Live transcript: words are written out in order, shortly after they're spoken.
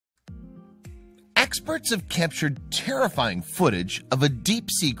Experts have captured terrifying footage of a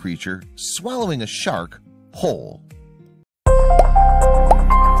deep-sea creature swallowing a shark whole.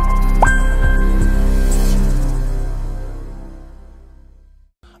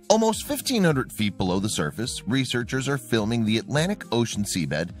 Almost 1,500 feet below the surface, researchers are filming the Atlantic Ocean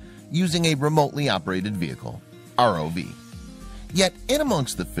seabed using a remotely operated vehicle, ROV. Yet in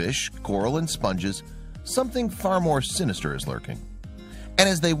amongst the fish, coral, and sponges, something far more sinister is lurking. And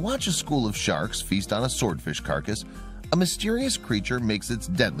as they watch a school of sharks feast on a swordfish carcass, a mysterious creature makes its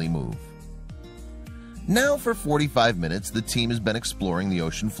deadly move. Now for 45 minutes, the team has been exploring the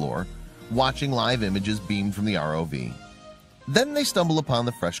ocean floor, watching live images beamed from the ROV. Then they stumble upon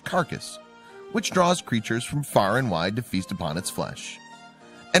the fresh carcass, which draws creatures from far and wide to feast upon its flesh.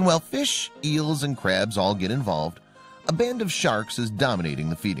 And while fish, eels, and crabs all get involved, a band of sharks is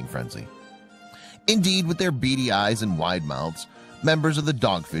dominating the feeding frenzy. Indeed, with their beady eyes and wide mouths, members of the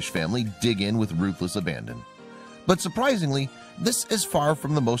dogfish family dig in with ruthless abandon. But surprisingly, this is far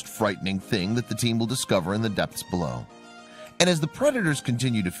from the most frightening thing that the team will discover in the depths below. And as the predators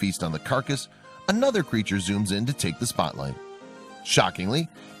continue to feast on the carcass, another creature zooms in to take the spotlight. Shockingly,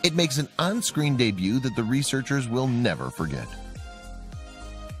 it makes an on-screen debut that the researchers will never forget.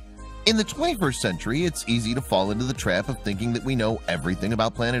 In the 21st century, it's easy to fall into the trap of thinking that we know everything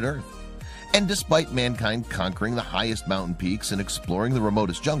about planet Earth. And despite mankind conquering the highest mountain peaks and exploring the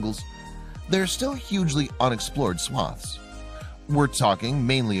remotest jungles, there are still hugely unexplored swaths. We're talking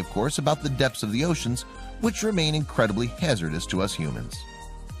mainly, of course, about the depths of the oceans, which remain incredibly hazardous to us humans.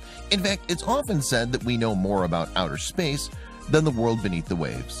 In fact, it's often said that we know more about outer space than the world beneath the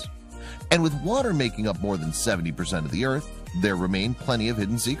waves. And with water making up more than 70% of the Earth, there remain plenty of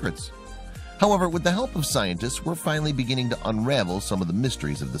hidden secrets. However, with the help of scientists, we're finally beginning to unravel some of the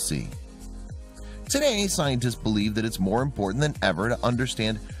mysteries of the sea. Today, scientists believe that it's more important than ever to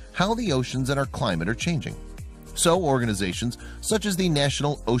understand how the oceans and our climate are changing. So organizations such as the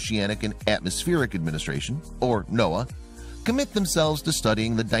National Oceanic and Atmospheric Administration, or NOAA, commit themselves to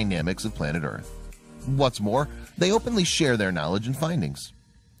studying the dynamics of planet Earth. What's more, they openly share their knowledge and findings.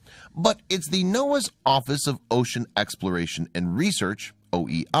 But it's the NOAA's Office of Ocean Exploration and Research,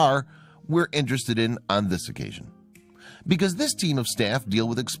 OER, we're interested in on this occasion. Because this team of staff deal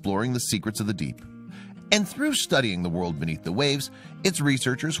with exploring the secrets of the deep. And through studying the world beneath the waves, its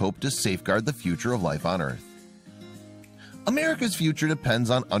researchers hope to safeguard the future of life on Earth. America's future depends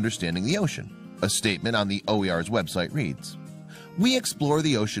on understanding the ocean. A statement on the OER's website reads, "We explore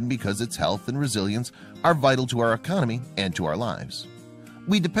the ocean because its health and resilience are vital to our economy and to our lives.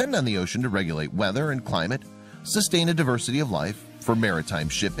 We depend on the ocean to regulate weather and climate, sustain a diversity of life, for maritime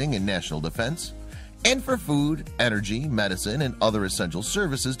shipping and national defense, and for food, energy, medicine, and other essential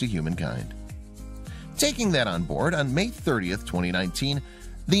services to humankind." Taking that on board, on May 30th, 2019,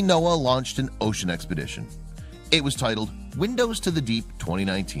 the NOAA launched an ocean expedition. It was titled Windows to the Deep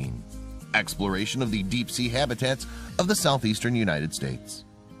 2019, Exploration of the Deep-Sea Habitats of the Southeastern United States.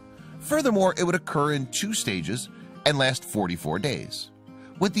 Furthermore, it would occur in 2 stages and last 44 days,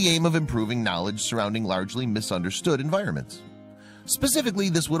 with the aim of improving knowledge surrounding largely misunderstood environments. Specifically,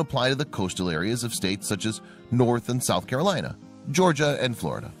 this would apply to the coastal areas of states such as North and South Carolina, Georgia, and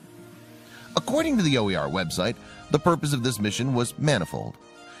Florida. According to the OER website, the purpose of this mission was manifold.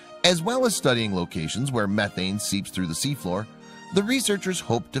 As well as studying locations where methane seeps through the seafloor, the researchers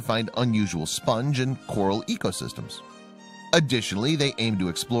hoped to find unusual sponge and coral ecosystems. Additionally, they aim to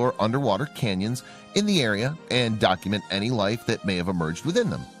explore underwater canyons in the area and document any life that may have emerged within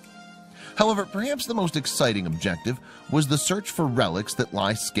them. However, perhaps the most exciting objective was the search for relics that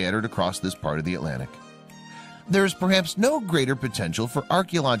lie scattered across this part of the Atlantic. There is perhaps no greater potential for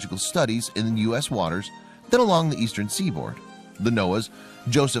archaeological studies in U.S. waters than along the eastern seaboard, the NOAA's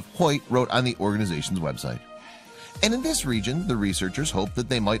Joseph Hoyt wrote on the organization's website. And in this region, the researchers hope that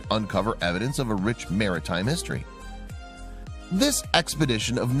they might uncover evidence of a rich maritime history. This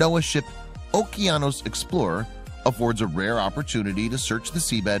expedition of NOAA ship Okeanos Explorer affords a rare opportunity to search the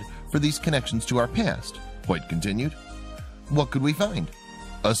seabed for these connections to our past, Hoyt continued. What could we find?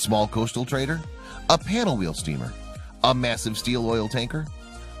 A small coastal trader? A paddle wheel steamer? A massive steel oil tanker?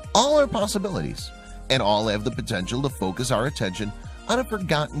 All are possibilities, and all have the potential to focus our attention on a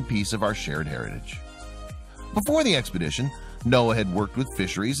forgotten piece of our shared heritage. Before the expedition, NOAA had worked with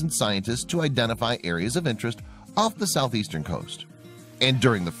fisheries and scientists to identify areas of interest off the southeastern coast. And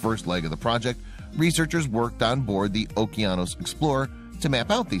during the first leg of the project, researchers worked on board the Okeanos Explorer to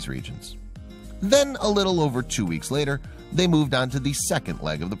map out these regions. Then, a little over 2 weeks later, they moved on to the second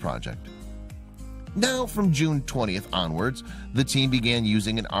leg of the project. Now, from June 20th onwards, the team began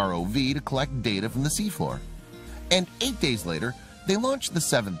using an ROV to collect data from the seafloor. And 8 days later, they launched the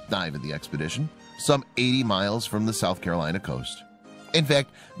 7th dive of the expedition, some 80 miles from the South Carolina coast. In fact,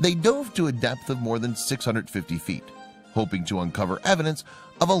 they dove to a depth of more than 650 feet, hoping to uncover evidence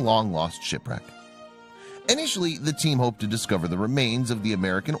of a long-lost shipwreck. Initially, the team hoped to discover the remains of the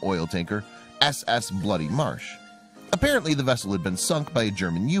American oil tanker SS Bloody Marsh. Apparently, the vessel had been sunk by a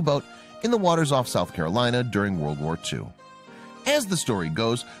German U-boat in the waters off South Carolina during World War II. As the story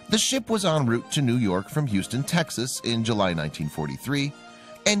goes, the ship was en route to New York from Houston, Texas in July 1943,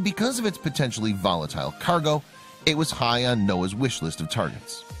 and because of its potentially volatile cargo, it was high on NOAA's wish list of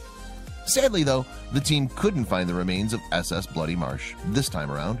targets. Sadly though, the team couldn't find the remains of SS Bloody Marsh this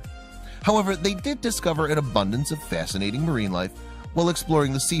time around. However, they did discover an abundance of fascinating marine life while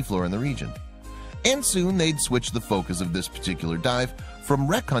exploring the seafloor in the region. And soon they'd switch the focus of this particular dive from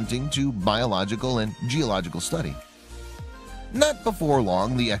wreck hunting to biological and geological study. Not before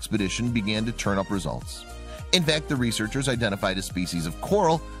long, the expedition began to turn up results. In fact, the researchers identified a species of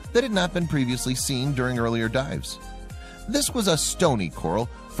coral that had not been previously seen during earlier dives. This was a stony coral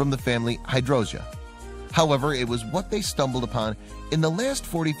from the family Hydrosia. However, it was what they stumbled upon in the last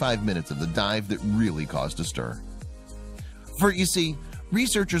 45 minutes of the dive that really caused a stir. For you see,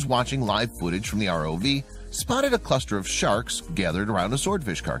 researchers watching live footage from the ROV spotted a cluster of sharks gathered around a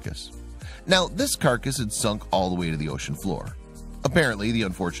swordfish carcass. Now, this carcass had sunk all the way to the ocean floor. Apparently, the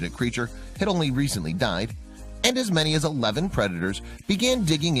unfortunate creature had only recently died, and as many as 11 predators began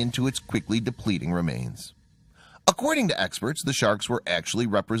digging into its quickly depleting remains. According to experts, the sharks were actually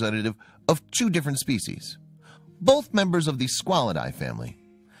representative of two different species, both members of the Squalidae family.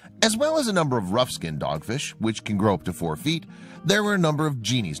 As well as a number of rough-skinned dogfish, which can grow up to 4 feet, there were a number of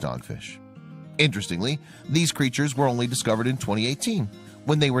Genies dogfish. Interestingly, these creatures were only discovered in 2018,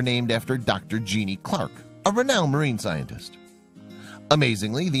 when they were named after Dr. Jeannie Clark, a renowned marine scientist.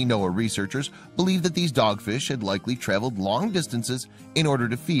 Amazingly, the NOAA researchers believe that these dogfish had likely traveled long distances in order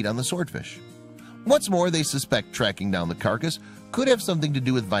to feed on the swordfish. What's more, they suspect tracking down the carcass could have something to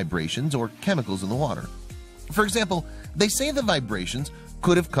do with vibrations or chemicals in the water. For example, they say the vibrations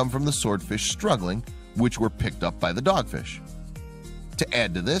could have come from the swordfish struggling, which were picked up by the dogfish. To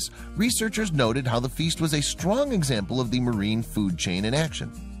add to this, researchers noted how the feast was a strong example of the marine food chain in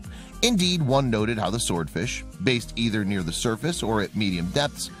action. Indeed, one noted how the swordfish, based either near the surface or at medium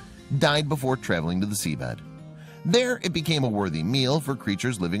depths, died before traveling to the seabed. There, it became a worthy meal for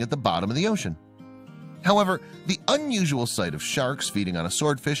creatures living at the bottom of the ocean. However, the unusual sight of sharks feeding on a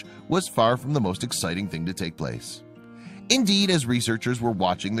swordfish was far from the most exciting thing to take place. Indeed, as researchers were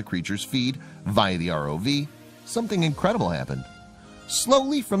watching the creatures feed via the ROV, something incredible happened.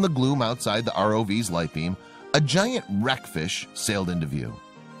 Slowly from the gloom outside the ROV's light beam, a giant wreckfish sailed into view.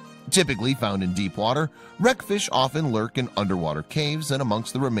 Typically found in deep water, wreckfish often lurk in underwater caves and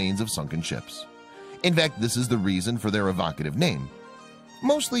amongst the remains of sunken ships. In fact, this is the reason for their evocative name.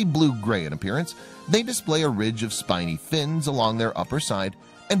 Mostly blue-gray in appearance, they display a ridge of spiny fins along their upper side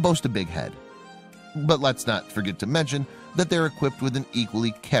and boast a big head. But let's not forget to mention that they're equipped with an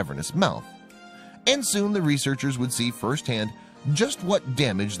equally cavernous mouth. And soon the researchers would see firsthand just what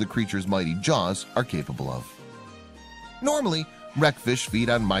damage the creature's mighty jaws are capable of. Normally, wreckfish feed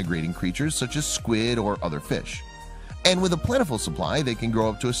on migrating creatures such as squid or other fish. And with a plentiful supply, they can grow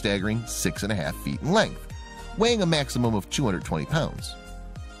up to a staggering 6.5 feet in length, weighing a maximum of 220 pounds.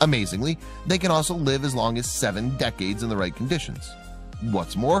 Amazingly, they can also live as long as 7 decades in the right conditions.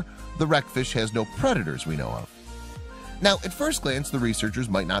 What's more, the wreckfish has no predators we know of. Now, at first glance, the researchers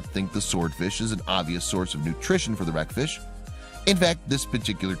might not think the swordfish is an obvious source of nutrition for the wreckfish. In fact, this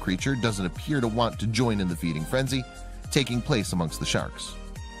particular creature doesn't appear to want to join in the feeding frenzy taking place amongst the sharks.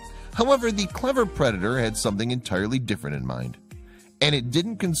 However, the clever predator had something entirely different in mind, and it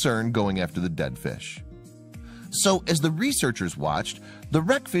didn't concern going after the dead fish. So, as the researchers watched, the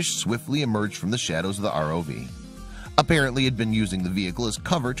wreckfish swiftly emerged from the shadows of the ROV. Apparently, it had been using the vehicle as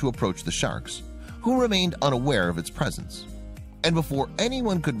cover to approach the sharks, who remained unaware of its presence. And before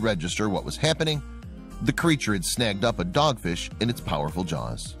anyone could register what was happening, the creature had snagged up a dogfish in its powerful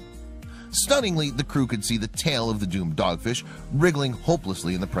jaws. Stunningly, the crew could see the tail of the doomed dogfish wriggling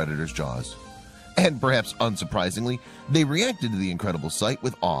hopelessly in the predator's jaws. And perhaps unsurprisingly, they reacted to the incredible sight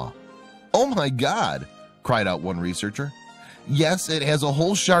with awe. "Oh my God!" cried out one researcher. "Yes, it has a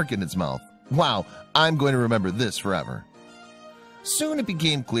whole shark in its mouth. Wow, I'm going to remember this forever." Soon it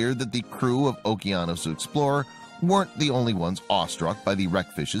became clear that the crew of Okeanos Explorer weren't the only ones awestruck by the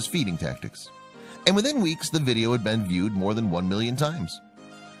wreckfish's feeding tactics. And within weeks, the video had been viewed more than 1 million times.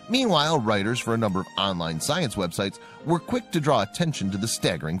 Meanwhile, writers for a number of online science websites were quick to draw attention to the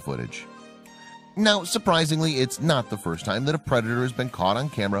staggering footage. Now, surprisingly, it's not the first time that a predator has been caught on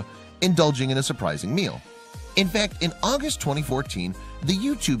camera indulging in a surprising meal. In fact, in August 2014, the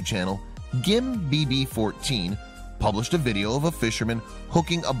YouTube channel Gim BB14 published a video of a fisherman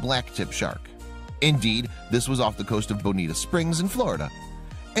hooking a blacktip shark. Indeed, this was off the coast of Bonita Springs in Florida,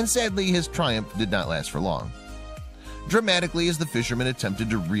 and sadly his triumph did not last for long. Dramatically, as the fisherman attempted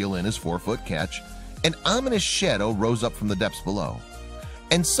to reel in his 4-foot catch, an ominous shadow rose up from the depths below,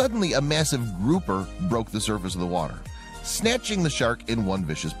 and suddenly a massive grouper broke the surface of the water, snatching the shark in one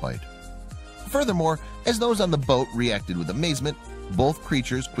vicious bite. Furthermore, as those on the boat reacted with amazement, both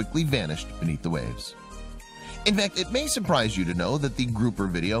creatures quickly vanished beneath the waves. In fact, it may surprise you to know that the grouper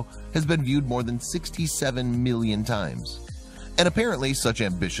video has been viewed more than 67 million times. And apparently such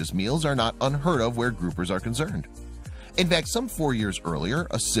ambitious meals are not unheard of where groupers are concerned. In fact, some 4 years earlier,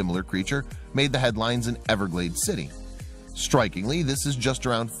 a similar creature made the headlines in Everglades City. Strikingly, this is just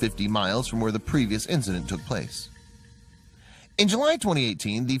around 50 miles from where the previous incident took place. In July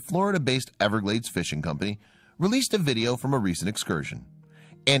 2018, the Florida-based Everglades Fishing Company released a video from a recent excursion,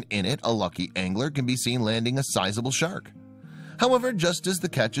 and in it a lucky angler can be seen landing a sizable shark. However, just as the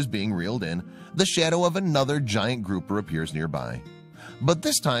catch is being reeled in, the shadow of another giant grouper appears nearby. But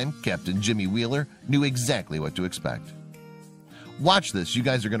this time, Captain Jimmy Wheeler knew exactly what to expect. Watch this, you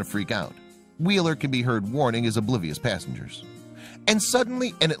guys are going to freak out. Wheeler can be heard warning his oblivious passengers. And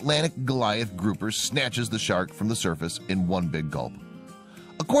suddenly, an Atlantic Goliath grouper snatches the shark from the surface in one big gulp.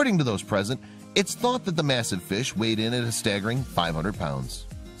 According to those present, it's thought that the massive fish weighed in at a staggering 500 pounds.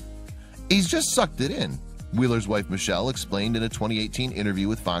 "He's just sucked it in," Wheeler's wife Michelle explained in a 2018 interview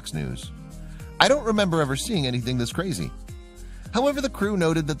with Fox News. "I don't remember ever seeing anything this crazy." However, the crew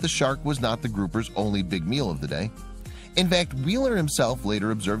noted that the shark was not the grouper's only big meal of the day. In fact, Wheeler himself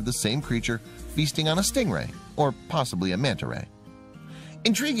later observed the same creature feasting on a stingray, or possibly a manta ray.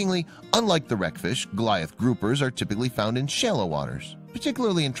 Intriguingly, unlike the wreckfish, Goliath groupers are typically found in shallow waters,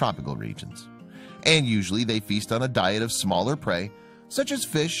 particularly in tropical regions. And usually they feast on a diet of smaller prey, such as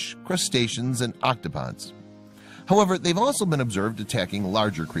fish, crustaceans, and octopods. However, they've also been observed attacking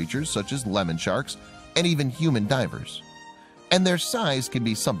larger creatures such as lemon sharks and even human divers. And their size can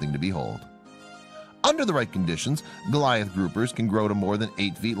be something to behold. Under the right conditions, Goliath groupers can grow to more than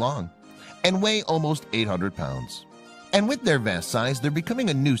 8 feet long and weigh almost 800 pounds. And with their vast size, they're becoming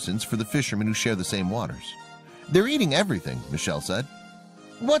a nuisance for the fishermen who share the same waters. "They're eating everything," Michelle said.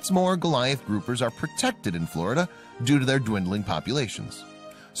 What's more, Goliath groupers are protected in Florida due to their dwindling populations,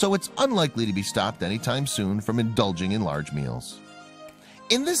 so it's unlikely to be stopped anytime soon from indulging in large meals.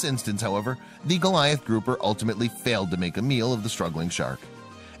 In this instance, however, the Goliath grouper ultimately failed to make a meal of the struggling shark,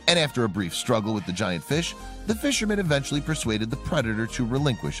 and after a brief struggle with the giant fish, the fisherman eventually persuaded the predator to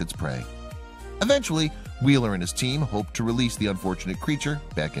relinquish its prey. Eventually, Wheeler and his team hoped to release the unfortunate creature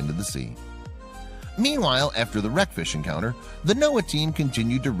back into the sea. Meanwhile, after the wreckfish encounter, the NOAA team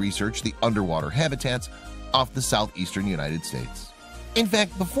continued to research the underwater habitats off the southeastern United States. In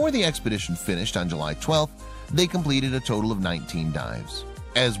fact, before the expedition finished on July 12th, they completed a total of 19 dives.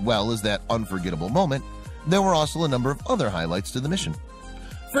 As well as that unforgettable moment, there were also a number of other highlights to the mission.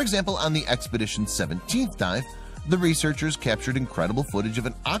 For example, on the expedition's 17th dive, the researchers captured incredible footage of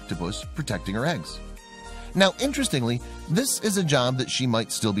an octopus protecting her eggs. Now, interestingly, this is a job that she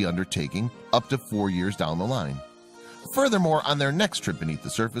might still be undertaking up to 4 years down the line. Furthermore, on their next trip beneath the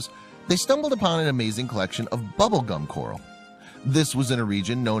surface, they stumbled upon an amazing collection of bubblegum coral. This was in a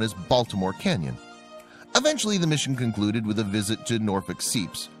region known as Baltimore Canyon. Eventually, the mission concluded with a visit to Norfolk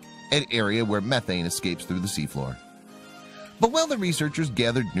Seeps, an area where methane escapes through the seafloor. But while the researchers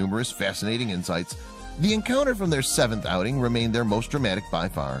gathered numerous fascinating insights, the encounter from their 7th outing remained their most dramatic by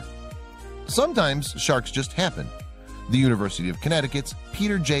far. Sometimes sharks just happen. The University of Connecticut's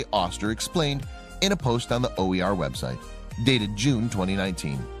Peter J. Oster explained in a post on the OER website, dated June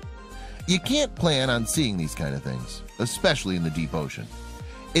 2019. "You can't plan on seeing these kind of things, especially in the deep ocean.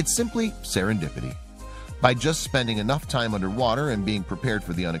 It's simply serendipity. By just spending enough time underwater and being prepared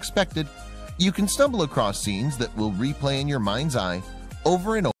for the unexpected, you can stumble across scenes that will replay in your mind's eye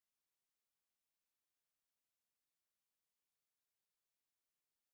over and over.